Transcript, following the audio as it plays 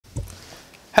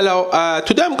Hello,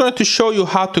 today I'm going to show you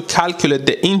how to calculate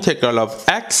the integral of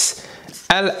x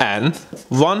ln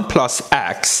 1 plus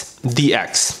x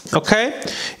dx. Okay,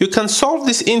 you can solve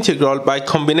this integral by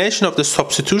combination of the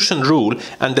substitution rule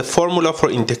and the formula for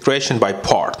integration by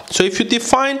part. So if you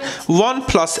define 1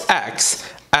 plus x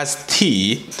as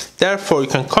t, therefore you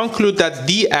can conclude that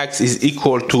dx is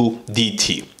equal to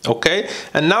dt. Okay,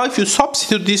 and now if you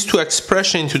substitute these two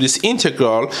expressions into this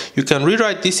integral, you can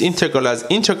rewrite this integral as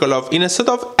integral of, instead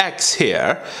of x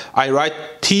here, I write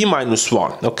t minus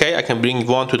 1. Okay, I can bring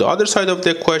 1 to the other side of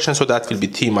the equation, so that will be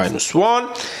t minus 1.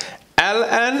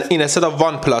 ln, instead of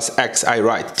 1 plus x, I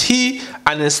write t,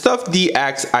 and instead of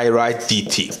dx, I write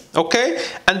dt. Okay,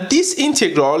 and this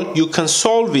integral you can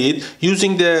solve it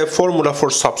using the formula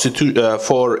for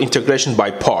for integration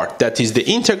by part. That is, the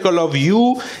integral of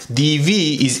u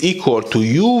dv is equal to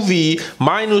uv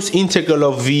minus integral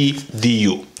of v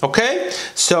du. Okay,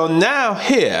 so now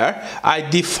here I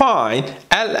define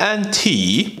ln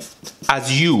t as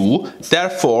u,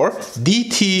 therefore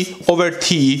dt over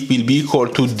t will be equal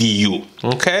to du.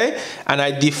 Okay, and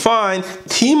I define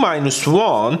t minus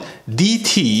 1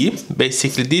 dt,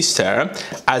 basically this term,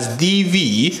 as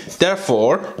dv,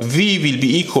 therefore v will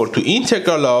be equal to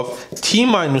integral of t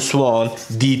minus 1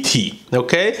 dt.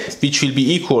 Okay, which will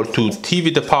be equal to t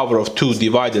with the power of 2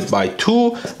 divided by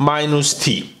 2 minus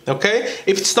t. Okay,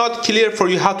 if it's not clear for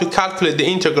you how to calculate the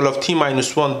integral of t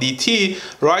minus 1 dt,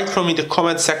 write from in the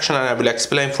comment section and I will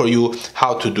explain for you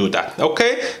how to do that.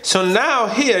 Okay, so now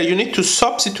here you need to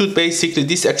substitute basically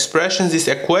these expressions, these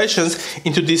equations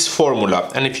into this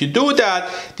formula, and if you do that,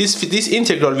 this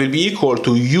integral will be equal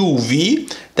to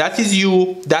uv, that is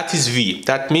u, that is v.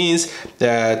 That means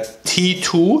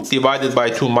t2 divided by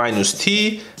 2 minus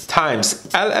t times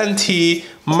ln t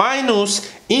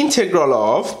minus integral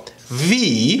of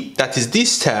v, that is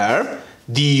this term,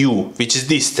 du, which is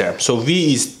this term. So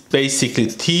v is basically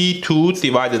t2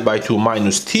 divided by 2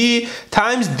 minus t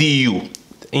times du,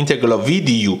 integral of v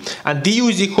du, and du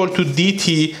is equal to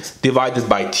dt divided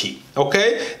by t.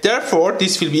 Okay, therefore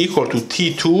this will be equal to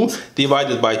t2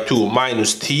 divided by 2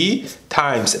 minus t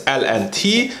times ln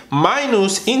t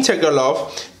minus integral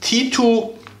of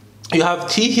t2. You have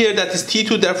t here, that is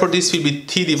t2, therefore this will be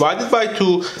t divided by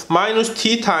 2 minus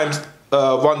t times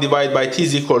 1 divided by t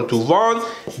is equal to 1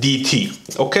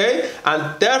 dt. Okay,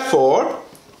 and therefore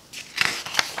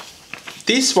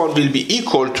this one will be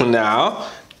equal to now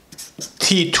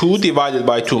t2 divided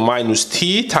by 2 minus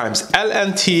t times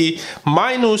ln t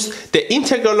minus the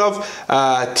integral of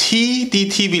t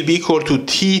dt will be equal to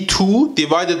t2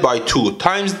 divided by 2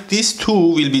 times this 2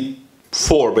 will be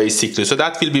 4 basically, so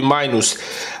that will be minus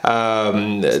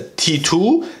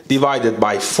t2 divided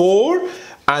by 4,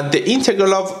 and the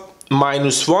integral of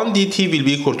minus 1 dt will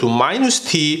be equal to minus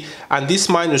t, and this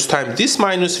minus times this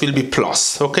minus will be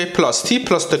plus. Okay, plus t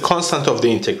plus the constant of the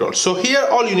integral. So here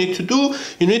all you need to do,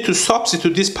 you need to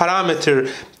substitute this parameter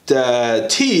the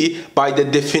t by the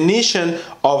definition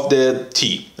of the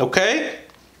t. Okay,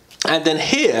 and then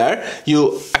here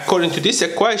you, according to this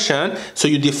equation, so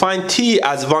you define t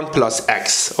as 1 plus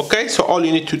x. Okay, so all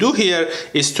you need to do here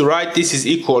is to write this is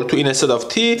equal to, instead of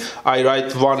t, I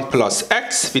write 1 plus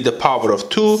x with the power of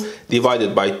 2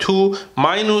 divided by 2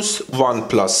 minus 1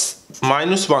 plus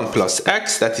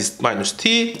x, that is minus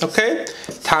t, okay,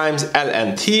 times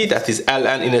ln t, that is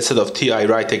ln, instead of t I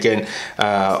write again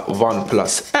 1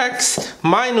 plus x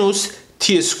minus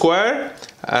t squared.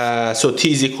 So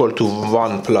t is equal to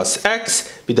 1 plus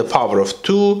x with the power of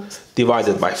 2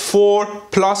 divided by 4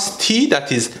 plus t,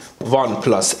 that is 1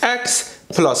 plus x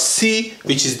plus c,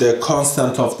 which is the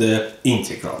constant of the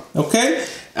integral. Okay,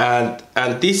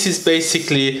 and this is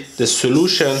basically the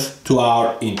solution to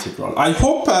our integral. I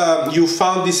hope you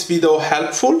found this video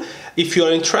helpful. If you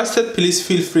are interested, please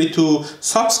feel free to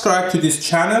subscribe to this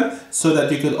channel so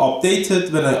that you get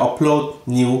updated when I upload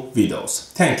new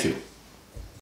videos. Thank you.